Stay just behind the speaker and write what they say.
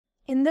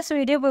In this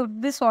video, we will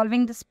be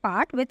solving this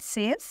part which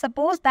says,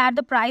 suppose that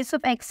the price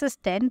of X is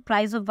 10,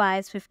 price of Y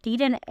is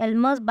 15 and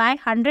Elmer's buy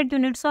 100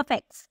 units of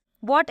X.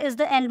 What is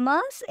the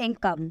Elmer's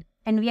income?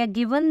 And we are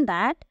given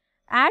that.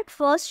 At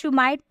first, you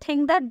might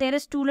think that there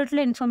is too little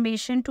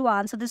information to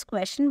answer this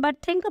question,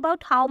 but think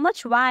about how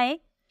much Y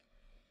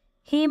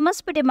he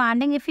must be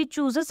demanding if he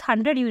chooses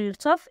 100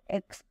 units of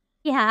X.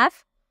 We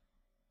have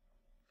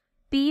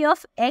P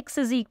of X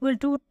is equal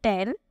to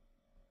 10,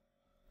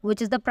 which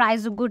is the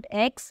price of good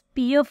X.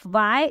 P of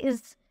Y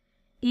is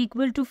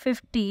equal to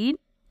 15,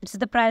 which is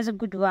the price of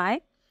good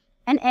Y.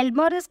 And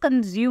Elmer is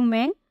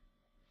consuming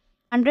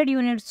 100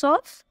 units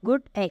of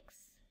good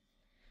X.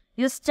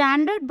 Your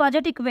standard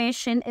budget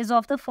equation is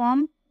of the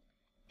form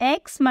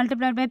X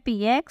multiplied by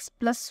Px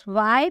plus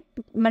Y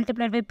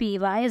multiplied by Py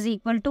is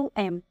equal to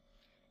M,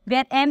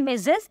 where M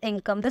is his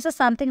income. This is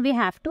something we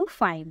have to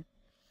find.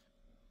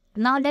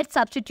 Now let's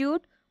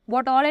substitute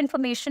what all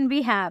information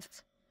we have.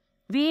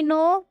 We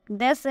know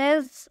this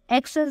is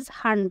X is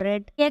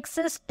 100, X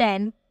is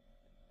 10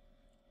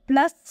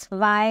 plus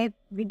Y.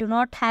 We do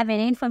not have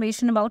any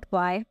information about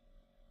Y.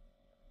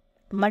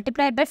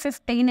 Multiplied by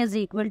 15 is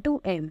equal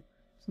to M.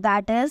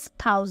 That is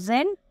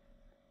 1000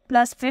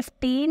 plus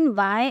 15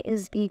 Y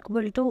is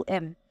equal to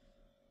M.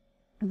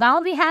 Now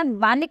we have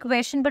one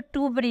equation but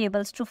two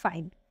variables to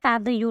find.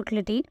 Have the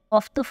utility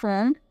of the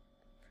form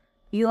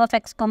U of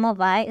X comma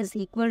Y is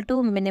equal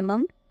to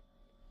minimum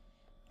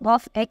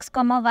of X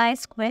comma Y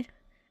square.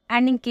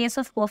 And in case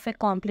of perfect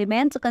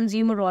complements, the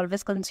consumer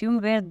always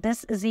consume where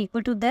this is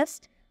equal to this.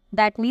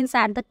 That means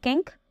at the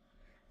kink.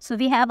 So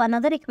we have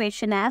another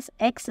equation as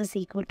X is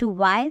equal to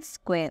Y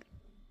square.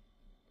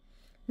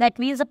 That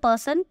means a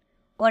person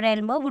or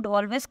Elmer would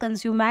always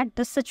consume at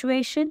this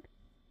situation.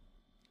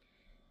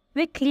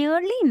 We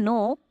clearly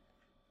know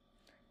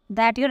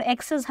that your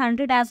X is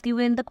 100 as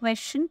given in the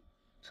question.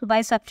 So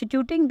by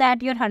substituting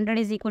that, your 100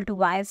 is equal to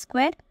Y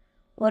square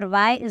or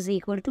Y is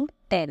equal to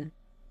 10.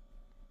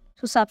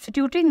 So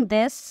substituting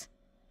this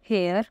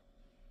here,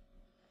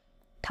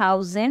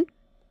 1000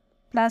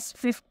 plus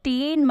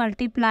 15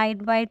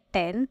 multiplied by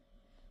 10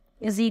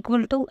 is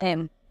equal to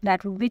M.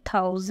 That would be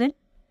 1000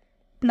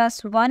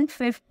 plus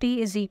 150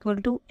 is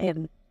equal to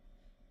M.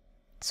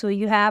 So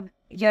you have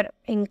your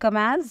income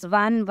as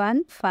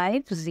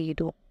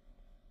 1150.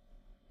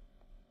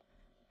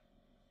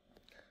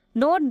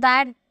 Note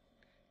that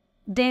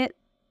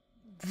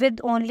with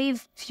only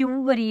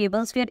few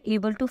variables we are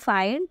able to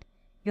find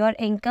your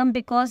income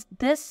because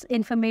this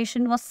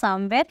information was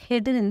somewhere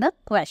hidden in the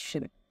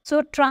question.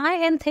 So try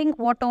and think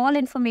what all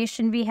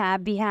information we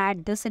have. We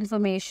had this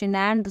information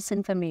and this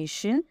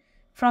information.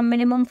 From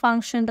minimum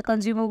function, the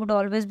consumer would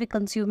always be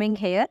consuming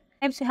here.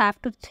 Sometimes you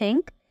have to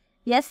think,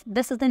 yes,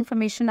 this is the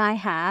information I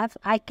have.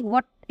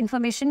 What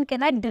information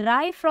can I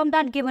derive from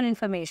that given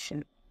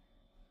information?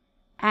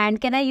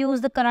 And can I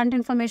use the current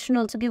information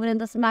also given in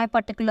this my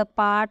particular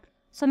part?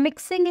 So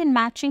mixing and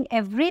matching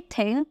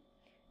everything,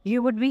 you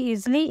would be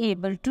easily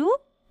able to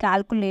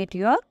calculate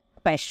your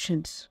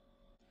questions.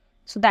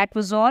 So that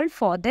was all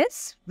for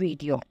this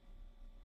video.